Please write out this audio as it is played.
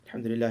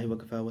الحمد لله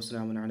وكفى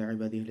وسلام على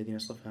عباده الذين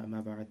اصطفى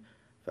أما بعد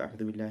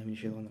فأعوذ بالله من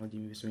الشيطان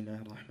الرجيم بسم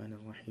الله الرحمن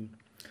الرحيم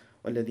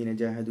والذين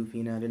جاهدوا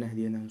فينا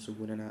لنهدينهم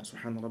سبلنا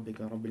سبحان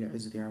ربك رب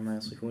العزة عما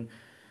يصفون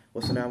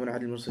وسلام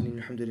على المرسلين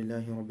الحمد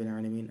لله رب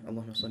العالمين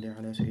اللهم صل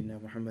على سيدنا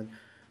محمد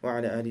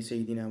وعلى آل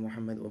سيدنا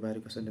محمد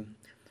وبارك وسلم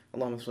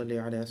اللهم صل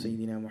على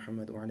سيدنا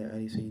محمد وعلى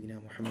آل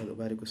سيدنا محمد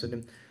وبارك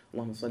وسلم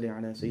اللهم صل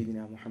على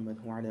سيدنا محمد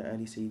وعلى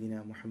آل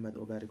سيدنا محمد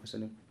وبارك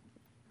وسلم.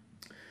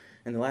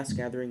 In the last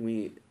gathering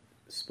we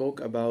spoke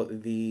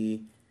about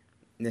the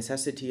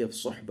necessity of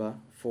suhbah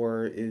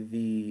for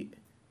the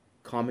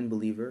common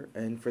believer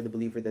and for the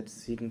believer that's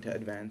seeking to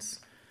advance.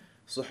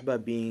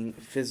 Suhbah being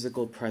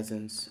physical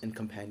presence and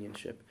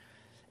companionship.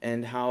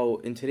 And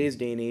how in today's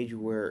day and age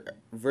where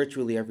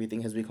virtually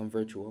everything has become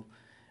virtual,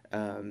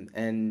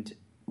 and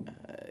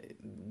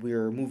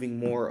we're moving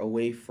more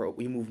away from,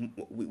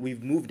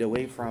 we've moved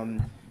away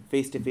from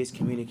face-to-face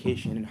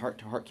communication and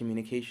heart-to-heart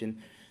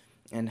communication,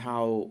 and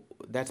how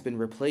that's been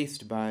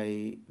replaced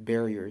by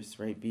barriers,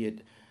 right? Be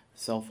it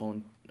cell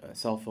phone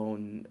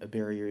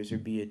barriers, or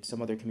be it some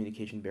other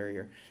communication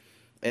barrier.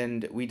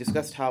 And we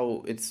discussed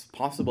how it's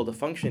possible to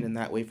function in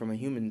that way from a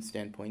human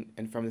standpoint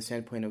and from the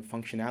standpoint of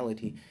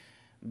functionality.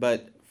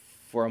 But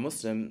for a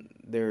Muslim,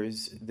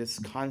 there's this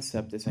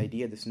concept, this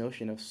idea, this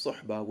notion of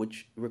suhbah,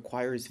 which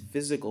requires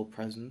physical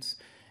presence,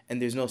 and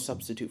there's no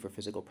substitute for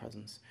physical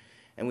presence.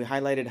 And we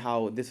highlighted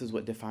how this is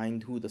what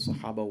defined who the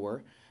Sahaba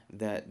were,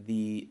 that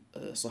the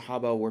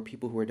Sahaba were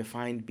people who were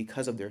defined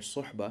because of their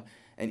suhbah.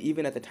 And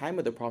even at the time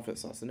of the Prophet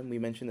ﷺ, we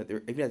mentioned that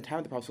even at the time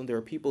of the Prophet ﷺ, there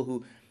were people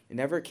who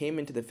never came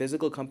into the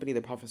physical company of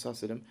the Prophet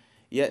ﷺ,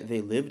 yet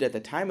they lived at the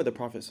time of the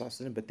Prophet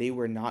ﷺ, but they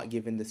were not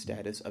given the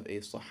status of a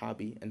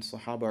Sahabi. And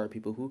Sahaba are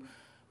people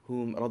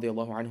whom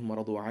radiyallahu anhum wa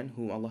radu an,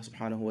 whom Allah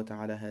subhanahu wa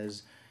ta'ala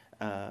has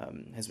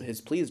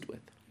pleased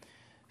with.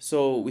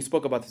 So we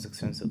spoke about this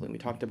extensively. We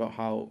talked about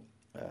how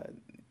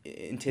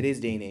in today's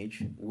day and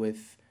age,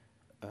 with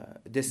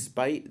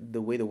despite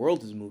the way the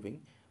world is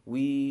moving,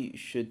 we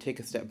should take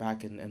a step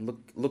back and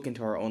look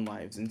into our own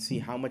lives and see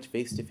how much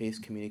face-to-face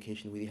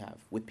communication we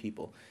have with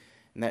people.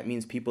 And that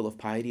means people of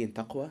piety and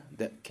taqwa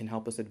that can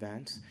help us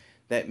advance.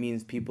 That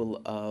means people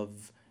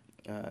of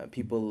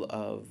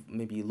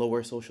maybe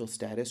lower social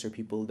status, or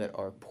people that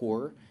are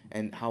poor,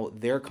 and how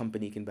their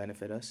company can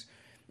benefit us.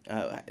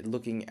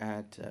 Looking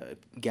at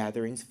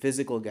gatherings,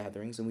 physical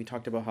gatherings, and we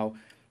talked about how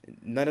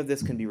none of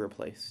this can be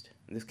replaced.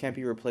 This can't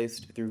be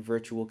replaced through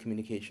virtual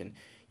communication.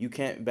 You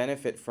can't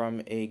benefit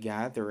from a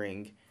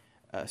gathering.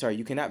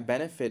 You cannot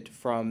benefit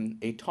from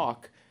a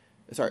talk.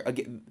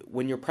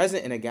 When you're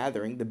present in a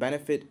gathering, the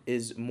benefit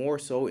is more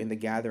so in the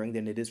gathering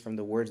than it is from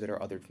the words that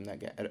are uttered from that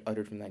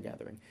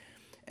gathering.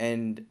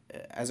 And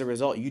as a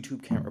result,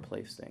 YouTube can't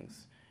replace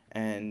things,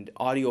 and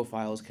audio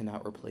files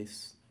cannot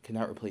replace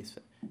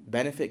it.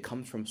 Benefit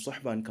comes from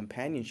suhbah and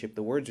companionship.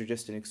 The words are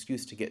just an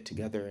excuse to get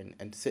together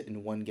and sit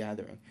in one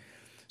gathering.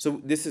 So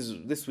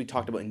this we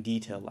talked about in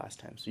detail last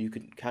time, so you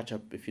could catch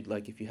up if you'd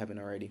like, if you haven't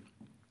already.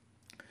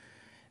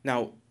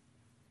 Now,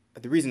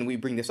 the reason we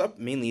bring this up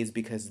mainly is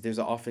because there's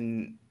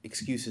often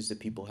excuses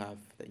that people have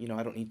that,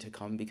 I don't need to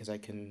come because I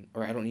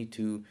don't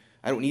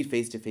need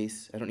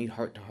face-to-face, I don't need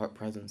heart-to-heart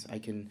presence. I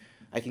can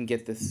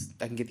get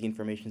the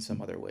information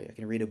some other way. I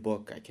can read a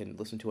book, I can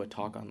listen to a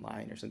talk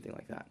online or something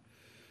like that.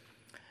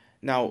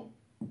 Now,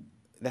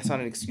 that's not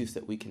an excuse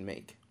that we can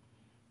make.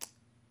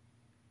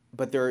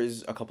 But there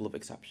is a couple of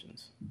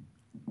exceptions.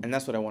 And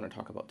that's what I want to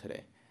talk about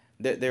today.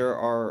 There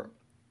are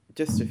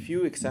just a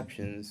few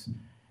exceptions.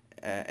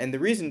 And the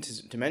reason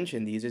to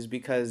mention these is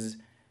because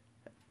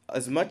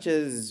as much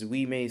as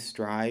we may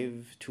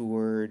strive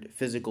toward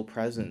physical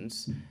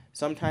presence,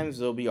 sometimes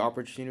there'll be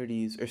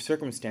opportunities or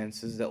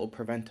circumstances that will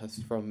prevent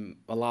us from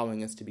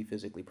allowing us to be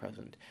physically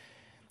present.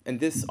 And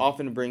this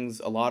often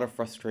brings a lot of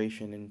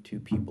frustration into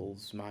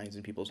people's minds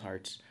and people's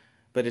hearts.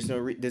 But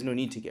there's no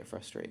need to get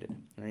frustrated,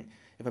 right?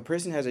 If a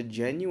person has a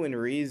genuine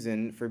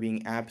reason for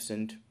being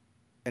absent,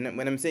 and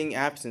when I'm saying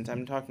absent,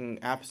 I'm talking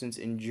absence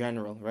in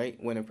general, right?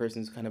 When a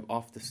person's kind of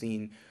off the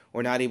scene,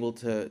 or not able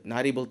to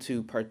have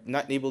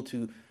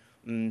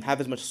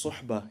as much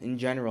suhbah in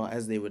general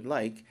as they would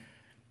like,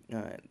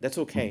 that's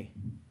okay,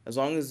 as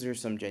long as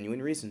there's some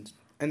genuine reasons.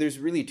 And there's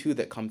really two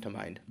that come to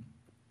mind.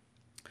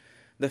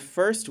 The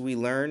first we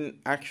learn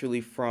actually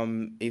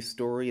from a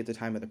story at the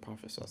time of the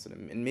Prophet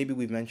ﷺ, and maybe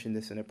we've mentioned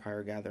this in a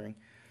prior gathering.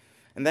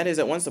 And that is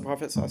that once the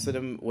Prophet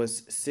ﷺ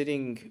was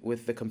sitting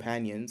with the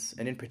companions,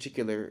 and in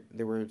particular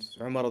there were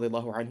Umar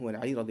radiallahu anhu and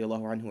Ali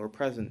radiallahu anhu were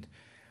present,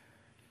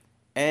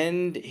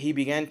 and he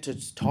began to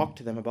talk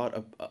to them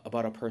about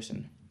a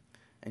person.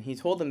 And he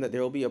told them that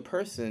there will be a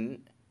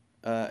person,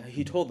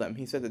 he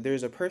said that there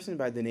is a person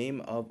by the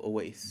name of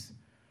Uwais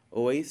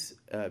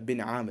bin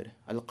Amir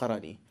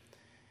al-Qarani.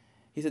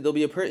 He said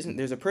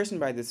there's a person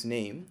by this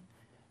name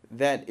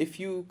that if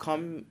you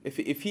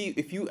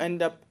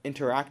end up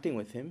interacting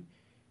with him,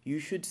 you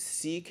should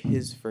seek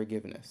his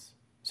forgiveness.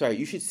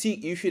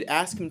 You should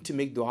ask him to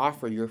make dua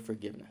for your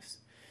forgiveness.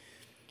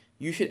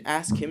 You should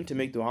ask him to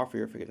make dua for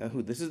your forgiveness.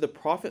 This is the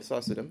Prophet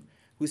ﷺ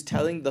who's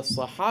telling the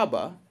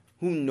Sahaba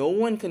who no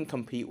one can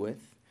compete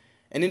with.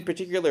 And in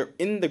particular,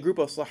 in the group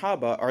of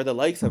Sahaba are the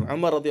likes of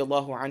Umar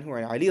radiallahu anhu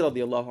and Ali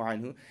radiallahu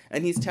anhu.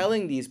 And he's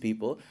telling these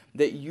people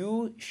that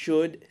you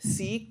should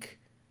seek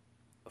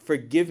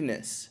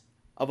forgiveness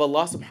of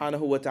Allah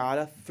subhanahu wa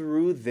ta'ala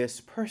through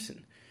this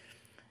person.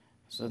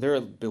 So they're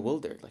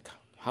bewildered. Like,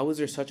 how is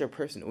there such a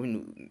person? I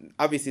mean,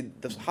 obviously,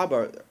 the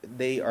Sahaba,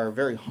 they are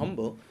very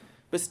humble.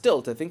 But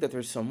still, to think that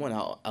there's someone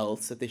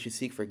else that they should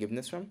seek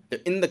forgiveness from, they're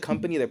in the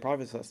company of the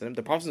Prophet ﷺ.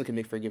 The Prophet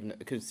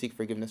could seek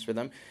forgiveness for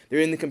them. They're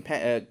in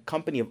the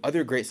company of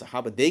other great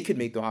Sahaba. They could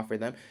make dua for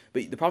them.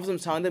 But the Prophet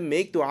was telling them,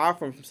 make dua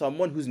from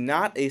someone who's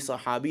not a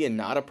Sahabi and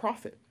not a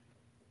Prophet.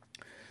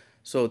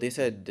 So they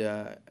said,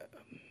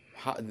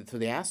 so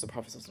they asked the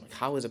Prophet ﷺ,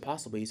 how is it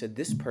possible? He said,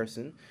 this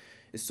person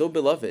is so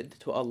beloved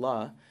to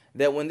Allah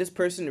that when this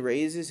person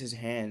raises his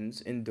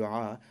hands in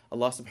dua,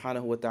 Allah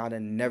subhanahu wa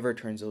ta'ala never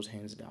turns those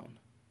hands down.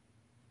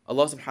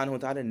 Allah subhanahu wa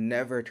ta'ala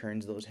never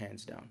turns those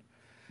hands down.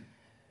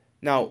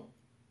 Now,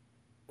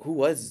 who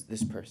was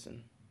this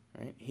person?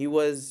 Right?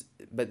 His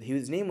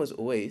name was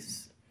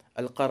Uwais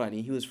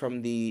al-Qarani. He was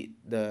from the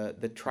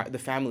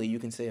family, you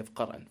can say, of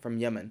Qaran, from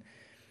Yemen.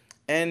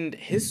 And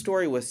his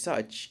story was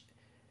such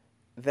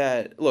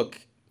that,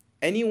 look,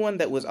 anyone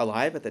that was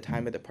alive at the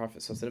time of the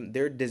Prophet ﷺ,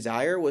 their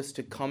desire was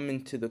to come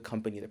into the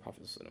company of the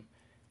Prophet ﷺ.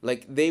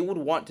 Like, they would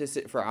want to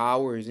sit for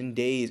hours and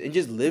days and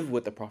just live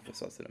with the Prophet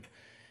ﷺ.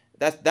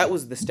 That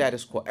was the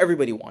status quo.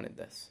 Everybody wanted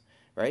this,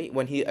 right?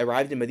 When he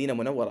arrived in Medina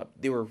Munawwara,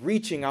 they were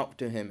reaching out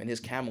to him and his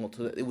camel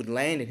so that it would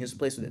land in his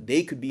place so that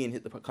they could be in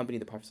the company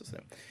of the Prophet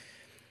ﷺ.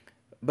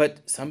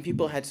 But some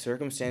people had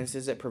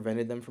circumstances that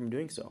prevented them from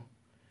doing so.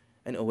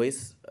 And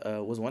Uwais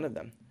was one of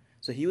them.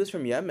 So he was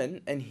from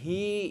Yemen, and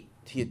he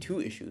had two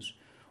issues.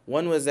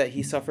 One was that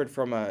he suffered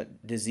from a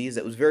disease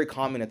that was very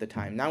common at the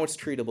time. Now it's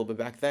treatable, but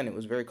back then it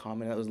was very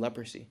common. That was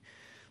leprosy,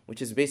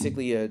 which is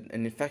basically an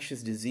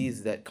infectious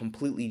disease that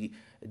completely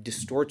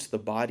distorts the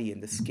body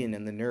and the skin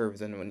and the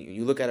nerves. And when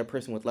you look at a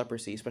person with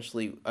leprosy,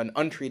 especially an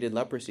untreated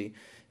leprosy,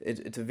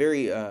 it's a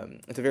very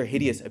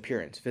hideous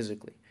appearance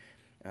physically,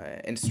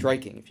 and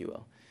striking, if you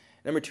will.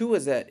 Number two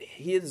was that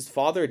his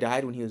father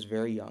died when he was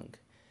very young.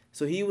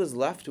 So he was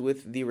left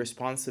with the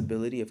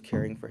responsibility of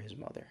caring for his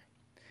mother.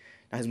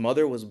 Now his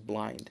mother was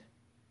blind.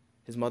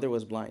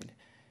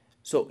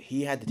 So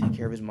he had to take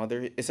care of his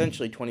mother,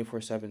 essentially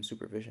 24/7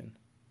 supervision,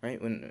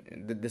 right? When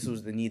this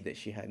was the need that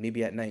she had,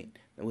 maybe at night.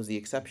 That was the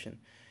exception.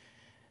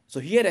 So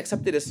he had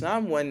accepted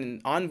Islam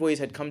when envoys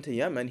had come to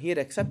Yemen. He had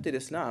accepted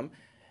Islam,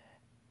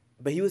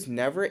 but he was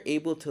never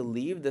able to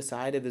leave the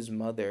side of his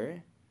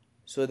mother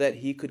so that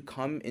he could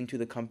come into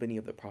the company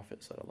of the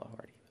Prophet sallallahu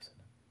alaihi wasallam.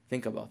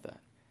 Think about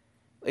that.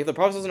 If the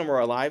Prophet ﷺ were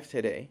alive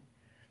today,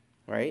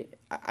 right,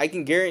 I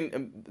can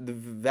guarantee the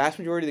vast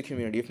majority of the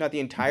community, if not the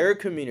entire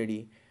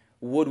community,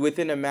 would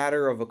within a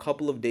matter of a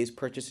couple of days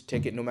purchase a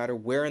ticket no matter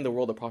where in the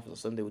world the Prophet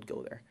ﷺ, they would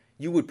go there.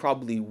 You would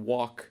probably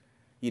walk,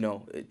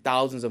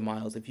 thousands of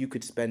miles if you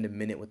could spend a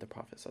minute with the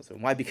Prophet ﷺ.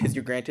 Why? Because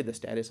you're granted the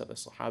status of a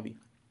Sahabi.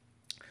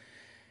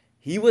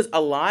 He was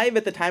alive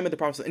at the time of the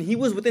Prophet, and he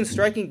was within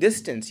striking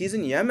distance. He's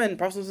in Yemen,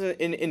 Prophet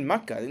in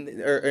Mecca,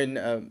 or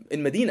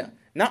in Medina.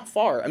 Not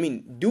far. I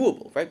mean,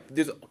 doable, right?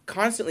 There's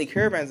constantly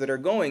caravans that are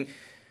going,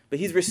 but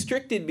he's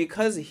restricted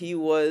because he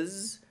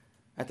was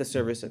at the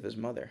service of his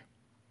mother.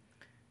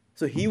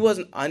 So he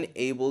wasn't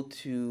unable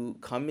to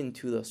come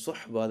into the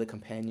suhbah, the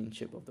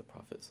companionship of the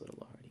Prophet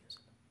sallallahu alaihi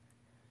wasallam.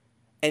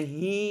 And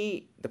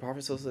the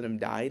Prophet sallallahu alaihi wasallam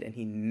died, and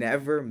he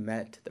never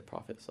met the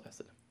Prophet sallallahu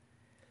alaihi wasallam.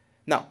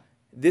 Now,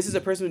 this is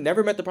a person who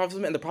never met the Prophet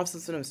ﷺ, and the Prophet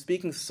ﷺ is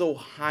speaking so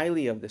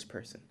highly of this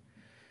person.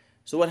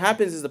 So what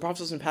happens is the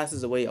Prophet ﷺ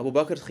passes away, Abu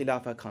Bakr's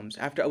khilafah comes.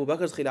 After Abu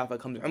Bakr's khilafah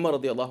comes, Umar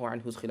radiallahu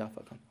anhu's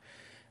khilafah comes.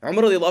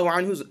 Umar radiallahu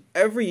anhu's,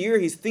 every year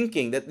he's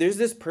thinking that there's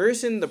this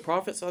person the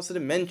Prophet ﷺ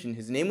mentioned,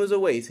 his name was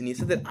Uwais, and he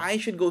said that I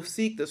should go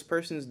seek this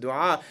person's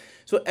dua.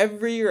 So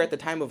every year at the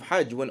time of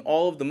Hajj, when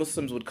all of the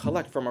Muslims would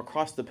collect from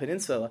across the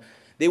peninsula,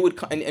 they would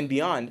and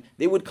beyond,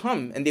 they would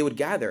come and they would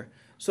gather.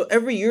 So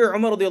every year,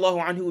 Umar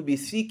radiallahu anhu would be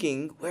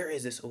seeking, where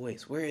is this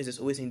Uwais? Where is this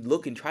Uwais? And he'd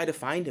look and try to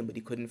find him, but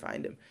he couldn't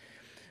find him.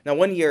 Now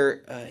one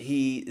year,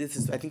 this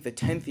is I think the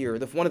 10th year,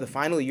 one of the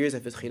final years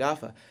of his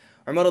khilafah,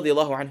 Umar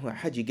radiallahu anhu at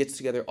Hajj, he gets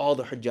together all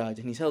the Hujjaj,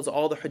 and he tells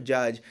all the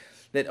Hujjaj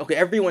that, okay,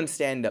 everyone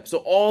stand up. So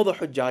all the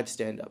Hujjaj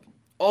stand up.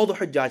 Umar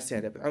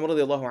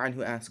radiallahu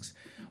anhu asks,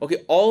 okay,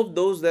 all of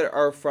those that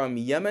are from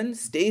Yemen,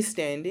 stay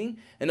standing,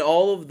 and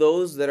all of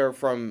those that are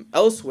from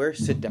elsewhere,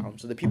 sit down.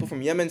 So the people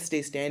from Yemen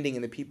stay standing,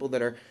 and the people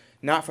that are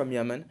not from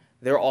Yemen,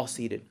 they're all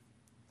seated.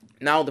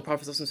 Now the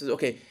Prophet says,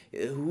 okay,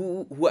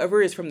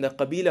 whoever is from the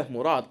Qabila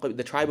Murad,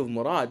 the tribe of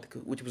Murad,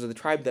 which was the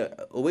tribe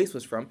that Uwais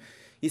was from,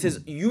 he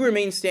says, you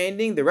remain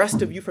standing, the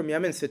rest of you from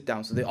Yemen sit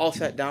down. So they all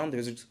sat down.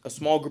 There's a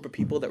small group of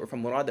people that were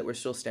from Murad that were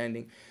still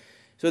standing.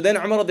 So then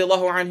Umar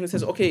radiallahu anhu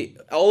says, okay,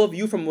 all of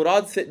you from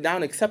Murad sit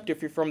down except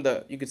if you're from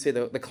the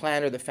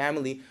clan or the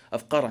family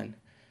of Qaran.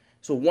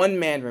 So one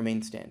man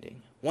remained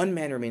standing.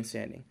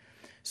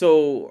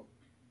 So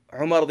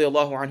Umar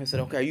radiallahu anhu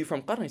said, okay, are you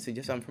from Qaran? He said,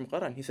 yes, I'm from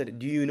Qaran. He said,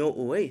 do you know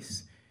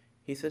Uwais?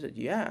 He said,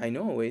 yeah, I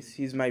know Uwais.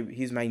 He's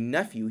my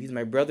nephew. He's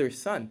my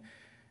brother's son.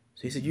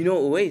 So he said, you know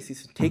Uwais? He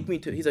said, take me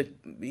to, he's like,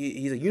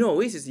 you know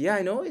Uwais? He said, yeah,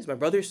 I know Uwais, my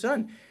brother's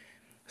son.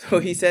 So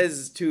he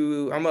says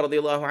to Umar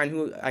radiallahu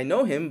anhu, I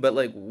know him, but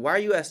like, why are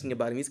you asking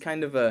about him? He's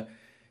kind of a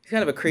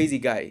crazy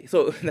guy.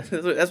 So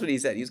that's what he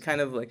said. He's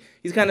kind of a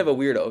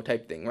weirdo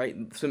type thing, right?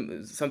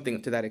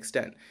 Something to that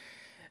extent.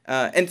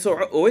 And so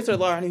Uwais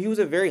radiallahu anhu, he was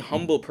a very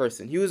humble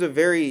person. He was a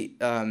very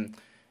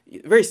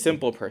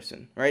simple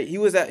person, right? He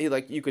was at,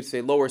 like you could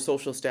say, lower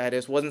social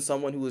status. Wasn't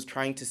someone who was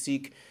trying to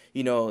seek,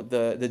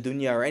 the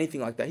dunya or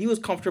anything like that. He was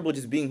comfortable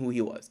just being who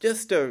he was,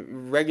 just a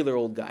regular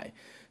old guy.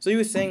 So he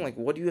was saying, like,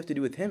 what do you have to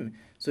do with him?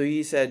 So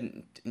he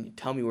said,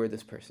 tell me where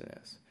this person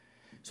is.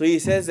 So he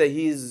says that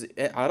he's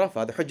at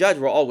Arafah. The Hujjaj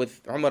were all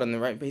with Umar on the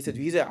right, but he said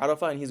he's at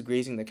Arafah and he's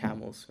grazing the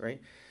camels,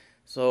 right?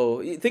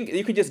 So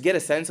you could just get a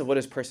sense of what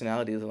his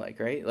personality is like,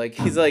 right? Like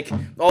he's like,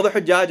 all the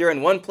Hujjaj are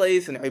in one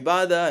place and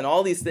ibadah and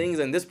all these things,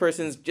 and this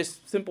person's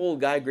just simple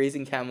old guy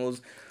grazing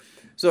camels.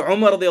 So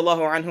Umar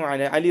radiallahu anhu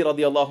and Ali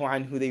radiallahu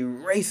anhu, they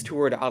race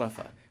toward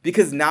Arafah,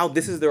 because now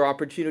this is their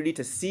opportunity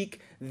to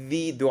seek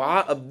the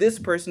dua of this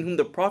person whom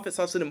the Prophet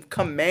ﷺ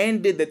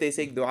commanded that they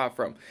seek dua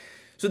from.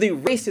 So they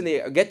race and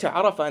they get to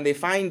Arafah and they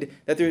find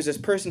that there's this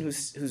person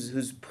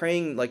who's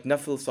praying like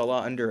nafil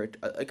salah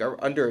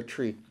under a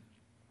tree.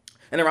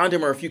 And around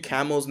him are a few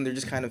camels, and they're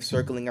just kind of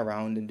circling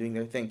around and doing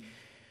their thing.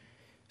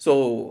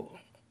 So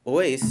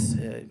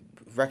Uwais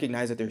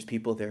recognized that there's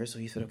people there, so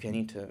he said, okay, I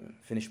need to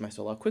finish my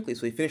salah quickly.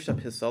 So he finished up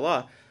his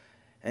salah,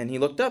 and he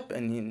looked up,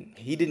 and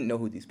he didn't know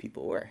who these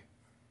people were,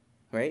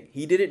 right?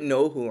 He didn't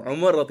know who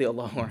Umar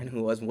radiallahu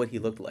anhu was and what he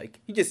looked like.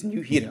 He just knew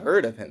he'd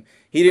heard of him.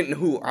 He didn't know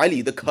who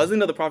Ali, the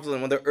cousin of the Prophet,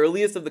 one of the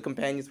earliest of the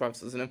companions of the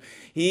Prophet,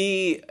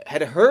 he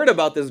had heard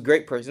about this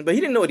great person, but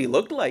he didn't know what he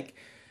looked like.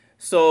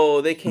 So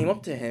they came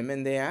up to him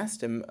and they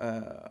asked him,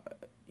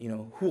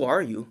 who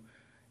are you?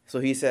 So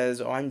he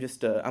says,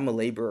 I'm a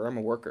laborer, I'm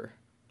a worker.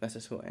 That's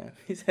just who I am.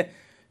 He said,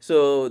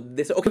 so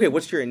they said, okay,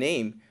 what's your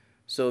name?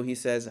 So he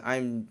says,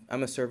 I'm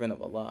a servant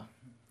of Allah.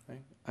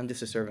 Right? I'm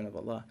just a servant of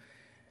Allah.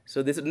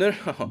 So they said, no.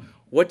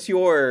 What's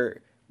your,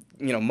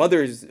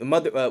 mother?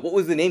 What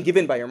was the name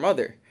given by your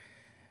mother?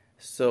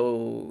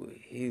 So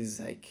he's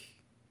like,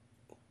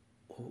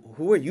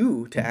 who are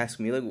you to ask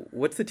me? Like,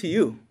 what's it to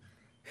you?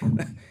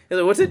 He's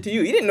like, what's it to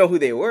you? He didn't know who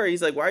they were.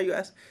 He's like, why are you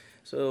asking?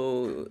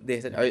 So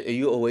they said, are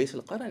you Uwais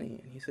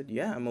al-Qarani? And he said,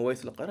 yeah, I'm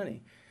Uwais al-Qarani.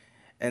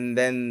 And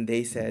then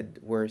they said,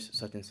 where's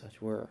such and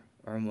such? We're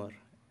Umar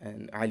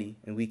and Ali,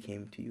 and we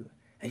came to you.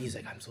 And he's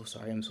like, I'm so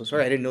sorry.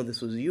 I didn't know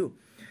this was you.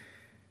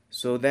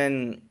 So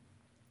then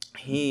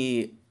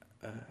they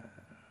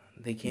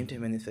came to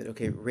him and they said,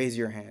 okay, raise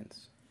your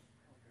hands.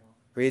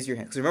 Raise your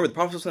hands. Because remember, the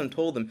Prophet ﷺ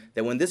told them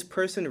that when this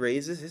person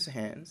raises his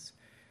hands,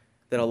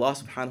 that Allah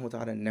subhanahu wa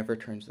ta'ala never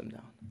turns them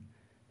down.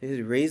 He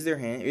said, raise your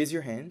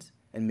hands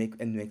and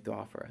make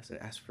dua for us and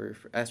ask for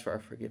our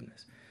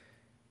forgiveness.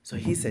 So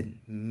he said,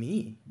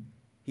 me?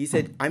 He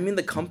said, I'm in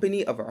the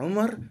company of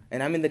Umar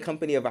and I'm in the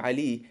company of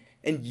Ali,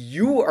 and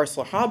you are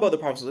Sahaba of the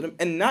Prophet ﷺ,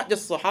 and not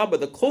just Sahaba,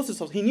 the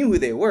closest. He knew who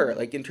they were,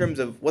 like in terms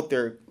of what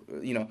their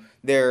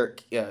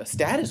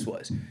status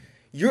was.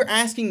 You're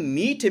asking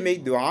me to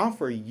make dua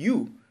for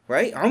you.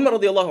 Right? Umar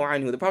radiallahu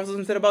anhu, the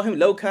Prophet said about him,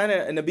 لَوْ كَانَ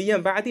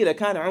نَبِيًّا بَعْدِي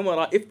لَكَانَ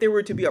عُمَرَ. If there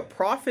were to be a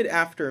prophet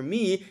after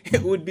me,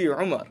 it would be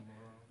Umar.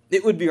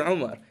 It would be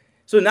Umar.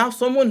 So now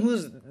someone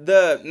who's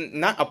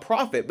not a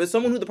prophet, but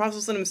someone who the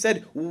Prophet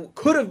said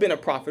could have been a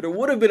prophet or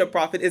would have been a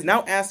prophet, is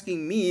now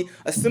asking me,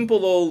 a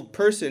simple old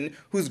person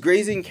who's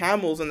grazing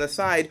camels on the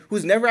side,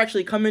 who's never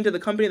actually come into the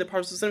company of the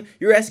Prophet,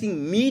 you're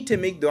asking me to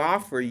make dua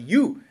for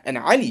you. And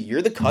Ali,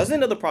 you're the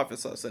cousin of the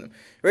Prophet,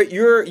 right?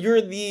 You're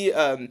from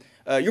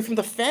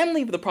the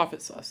family of the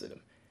Prophet,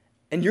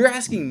 and you're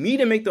asking me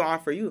to make dua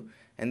for you.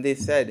 And they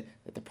said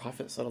that the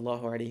Prophet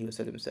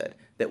ﷺ said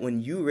that when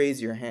you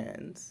raise your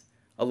hands,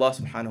 Allah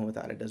subhanahu wa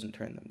ta'ala doesn't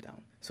turn them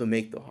down. So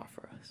make dua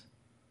for us.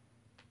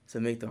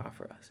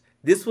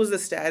 This was the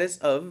status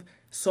of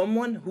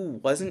someone who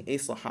wasn't a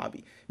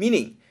Sahabi.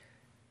 Meaning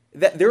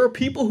that there are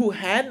people who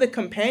had the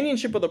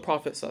companionship of the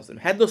Prophet ﷺ,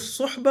 had the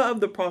suhbah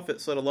of the Prophet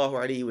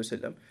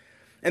ﷺ,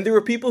 and there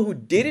were people who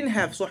didn't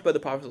have suhbah of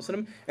the Prophet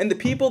ﷺ, and the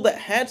people that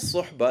had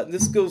suhbah,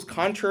 this goes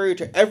contrary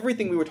to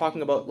everything we were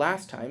talking about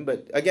last time,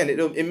 but again,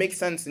 it makes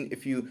sense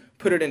if you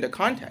put it into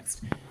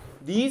context.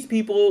 These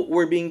people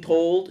were being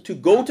told to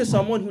go to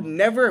someone who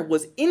never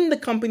was in the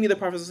company of the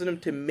Prophet ﷺ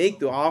to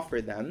make dua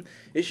for them.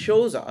 It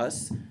shows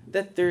us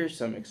that there are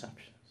some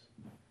exceptions.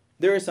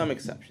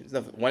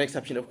 One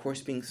exception, of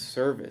course, being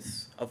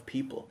service of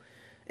people,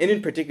 and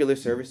in particular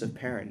service of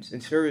parents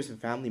and service of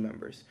family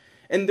members.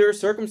 And there are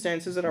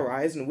circumstances that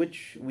arise in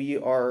which we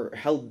are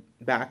held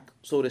back,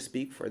 so to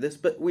speak, for this,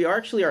 but we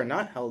actually are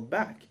not held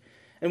back.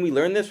 And we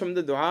learn this from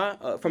the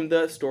dua, from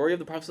the story of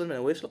the Prophet and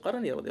Uwais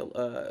al-Qarani,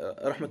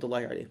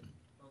 rahmatullahi alayhi.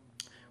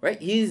 Right?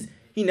 He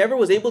never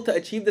was able to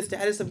achieve the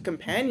status of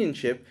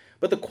companionship,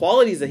 but the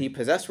qualities that he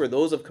possessed were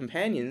those of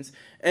companions,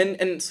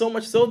 and so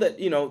much so that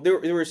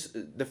there was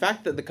the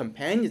fact that the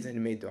companions had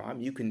made dua.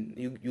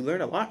 You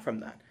learn a lot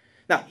from that.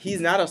 Now,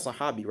 he's not a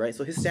Sahabi, right?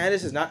 So his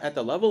status is not at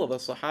the level of a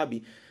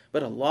Sahabi,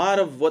 but a lot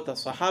of what the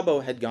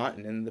Sahaba had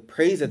gotten and the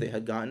praise that they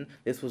had gotten,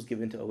 this was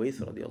given to Uwais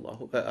Uwais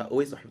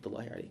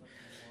rahmatullahi alayhi.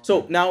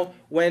 So now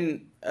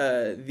when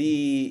now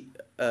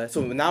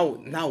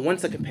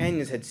once the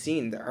companions had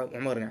seen that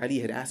Umar and Ali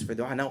had asked for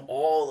dua, now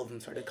all of them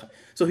started coming.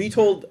 So he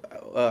told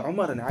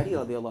Umar and Ali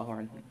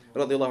radiallahu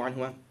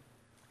anhu,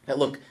 that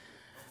look,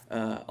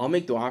 I'll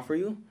make dua for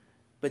you,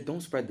 but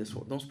don't spread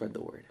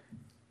the word.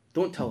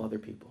 Don't tell other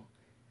people.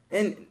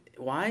 And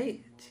why?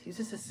 He's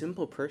just a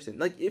simple person.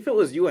 Like if it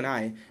was you and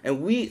I,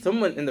 and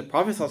someone in the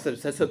Prophet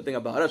said something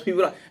about us,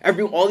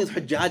 all these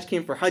Hajjaj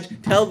came for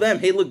Hajj. Tell them,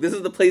 hey, look, this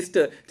is the place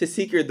to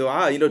seek your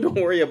dua. Don't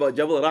worry about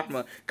Jabal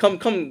Rahma.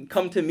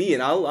 Come to me,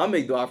 and I'll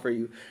make dua for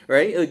you.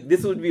 Right? Like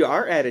this would be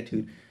our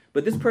attitude.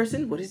 But this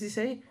person, what does he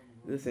say?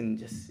 Listen,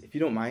 just if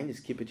you don't mind,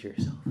 just keep it to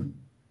yourself.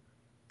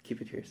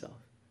 Keep it to yourself.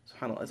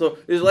 SubhanAllah. So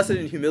there's a lesson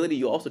in humility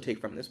you also take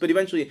from this. But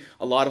eventually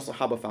a lot of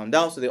Sahaba found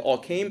out, so they all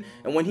came.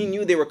 And when he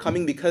knew they were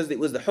coming because it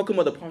was the hukm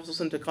of the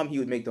Prophet to come, he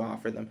would make dua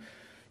for them.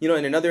 In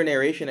another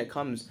narration it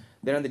comes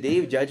that on the day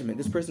of judgment,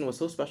 this person was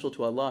so special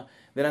to Allah,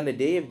 that on the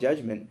day of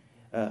judgment,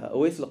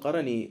 Uwais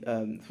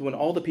al-Qarani,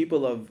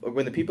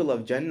 when the people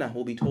of Jannah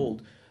will be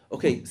told,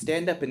 okay,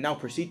 stand up and now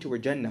proceed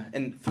toward Jannah.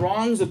 And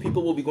throngs of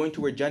people will be going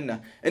toward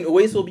Jannah. And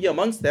Uwais will be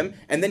amongst them,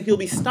 and then he'll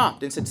be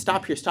stopped and said,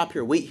 stop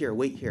here, wait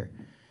here.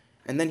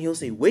 And then he'll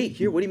say, wait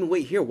here? What do you mean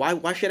wait here?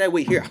 Why should I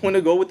wait here? I want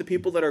to go with the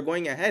people that are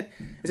going ahead.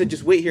 He said,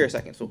 just wait here a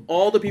second. So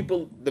all the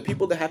people that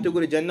have to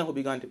go to Jannah will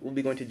be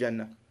going to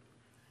Jannah.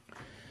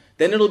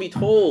 Then it'll be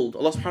told,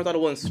 Allah subhanahu wa ta'ala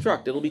will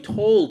instruct, it'll be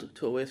told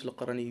to Uwais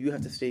al-Qarani, you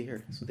have to stay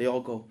here. So they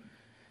all go.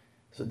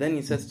 So then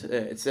it said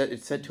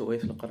to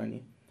Uwais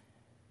al-Qarani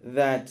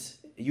that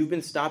you've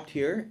been stopped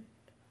here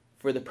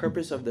for the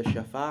purpose of the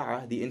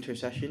shafa'ah, the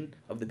intercession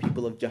of the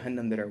people of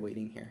Jahannam that are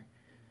waiting here.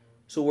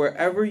 So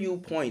wherever you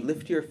point,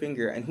 lift your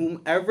finger, and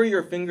whomever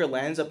your finger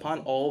lands upon,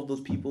 all of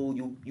those people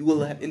you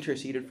will have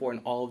interceded for,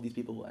 and all of these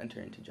people will enter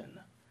into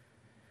Jannah.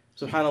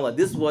 SubhanAllah,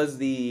 this was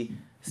the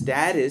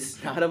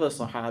status, not of a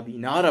Sahabi,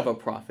 not of a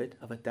Prophet,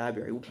 of a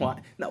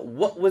Tabi'i. Now,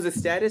 what was the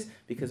status?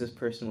 Because this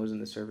person was in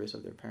the service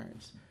of their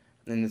parents,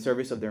 in the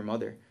service of their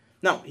mother.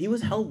 Now, he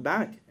was held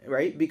back,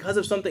 right? Because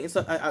of something.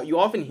 You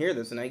often hear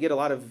this, and I get a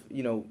lot of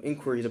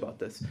inquiries about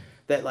this.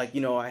 That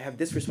I have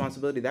this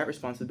responsibility, that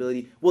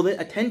responsibility. Well, then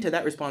attend to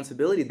that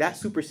responsibility. That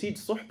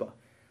supersedes suhbah.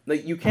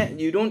 Like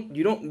you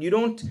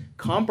don't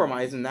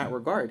compromise in that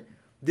regard.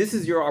 This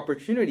is your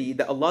opportunity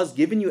that Allah's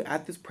given you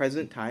at this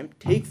present time.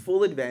 Take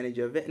full advantage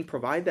of it and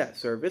provide that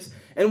service.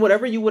 And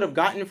whatever you would have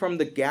gotten from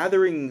the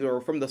gatherings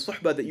or from the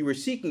suhbah that you were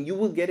seeking, you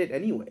will get it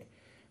anyway,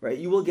 right?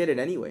 You will get it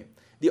anyway.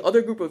 The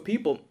other group of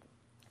people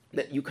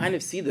that you kind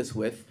of see this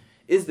with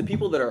is the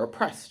people that are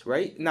oppressed,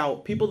 right? Now,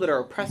 people that are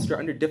oppressed are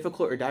under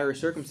difficult or dire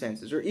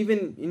circumstances, or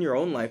even in your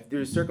own life,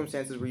 there's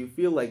circumstances where you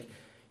feel like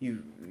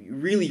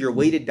you're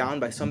weighted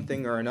down by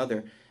something or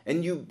another,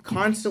 and you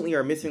constantly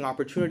are missing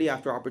opportunity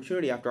after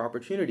opportunity after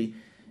opportunity.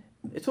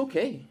 It's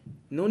okay.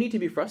 No need to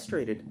be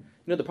frustrated.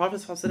 The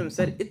Prophet ﷺ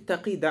said,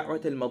 "Ittaqi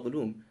da'wat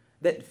al-madlum,"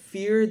 that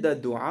fear the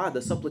dua,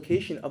 the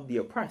supplication of the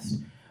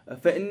oppressed.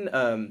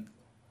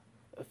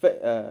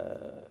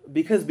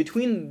 Because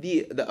between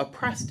the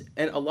oppressed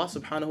and Allah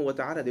subhanahu wa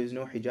ta'ala, there's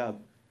no hijab.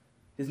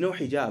 There's no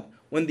hijab.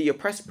 When the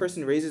oppressed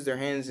person raises their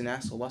hands and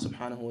asks Allah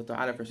subhanahu wa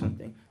ta'ala for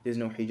something, there's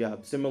no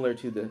hijab. Similar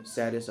to the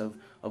status of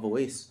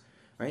Uwais,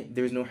 right?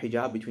 There's no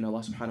hijab between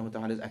Allah subhanahu wa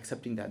ta'ala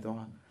accepting that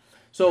dua.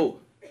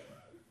 So,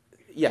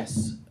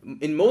 yes,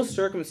 in most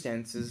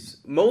circumstances,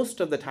 most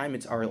of the time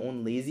it's our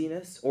own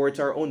laziness or it's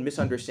our own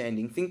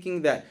misunderstanding,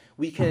 thinking that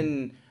we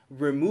can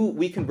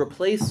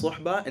replace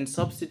suhbah and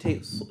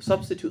substitute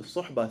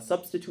suhbah,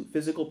 substitute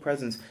physical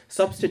presence,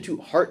 substitute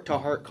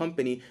heart-to-heart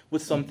company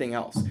with something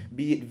else,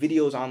 be it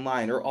videos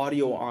online or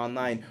audio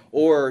online,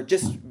 or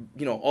just,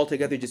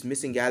 altogether just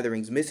missing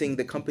gatherings, missing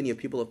the company of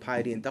people of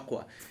piety and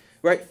taqwa.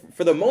 Right?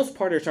 For the most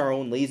part, it's our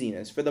own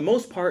laziness. For the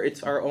most part,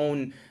 it's our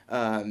own,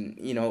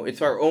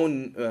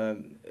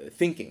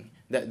 thinking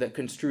that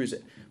construes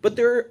it. But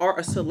there are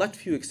a select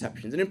few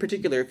exceptions. And in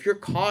particular, if you're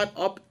caught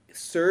up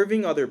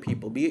serving other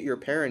people, be it your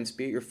parents,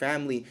 be it your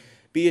family,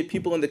 be it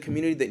people in the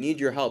community that need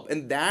your help,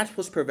 and that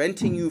was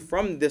preventing you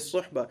from this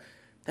suhbah,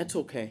 that's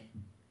okay.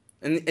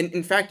 And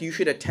in fact, you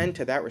should attend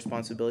to that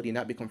responsibility and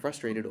not become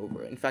frustrated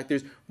over it. In fact,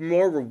 there's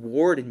more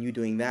reward in you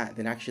doing that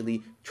than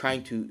actually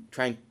trying to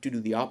do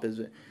the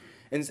opposite.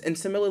 And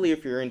similarly,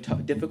 if you're in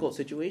difficult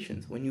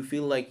situations, when you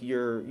feel like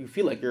you're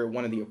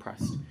one of the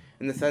oppressed,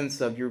 in the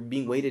sense of you're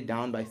being weighted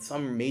down by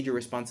some major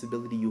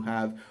responsibility you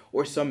have,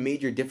 or some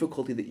major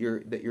difficulty that you're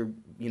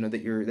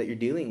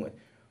dealing with,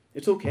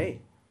 it's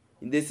okay.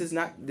 This is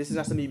not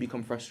something you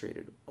become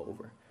frustrated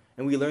over.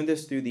 And we learn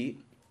this through the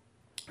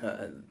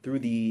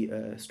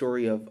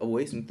story of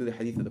Uwais and through the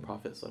hadith of the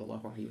Prophet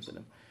sallallahu alaihi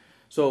wasallam.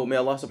 So may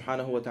Allah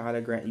subhanahu wa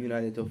ta'ala grant you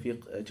the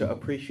tawfiq to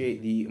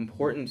appreciate the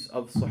importance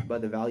of suhbah,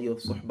 the value of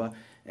suhbah,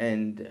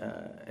 and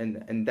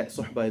that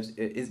suhbah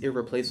is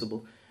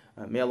irreplaceable.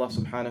 May Allah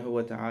subhanahu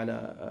wa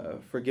ta'ala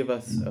forgive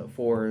us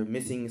for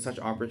missing such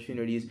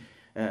opportunities.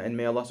 And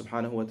may Allah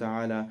subhanahu wa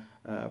ta'ala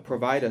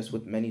provide us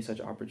with many such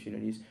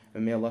opportunities.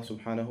 And may Allah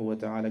subhanahu wa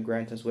ta'ala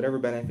grant us whatever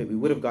benefit we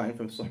would have gotten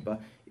from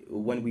suhbah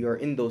when we are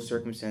in those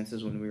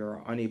circumstances, when we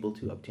are unable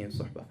to obtain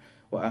suhbah.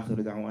 Wa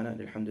akhiru da'wana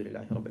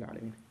alhamdulillahi rabbil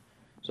alameen.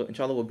 So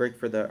inshallah we'll break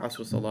for the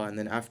Asr Salah, and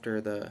then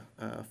after the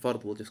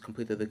Fard we'll just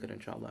complete the dhikr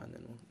inshallah, and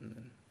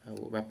then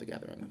we'll wrap the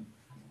gathering up.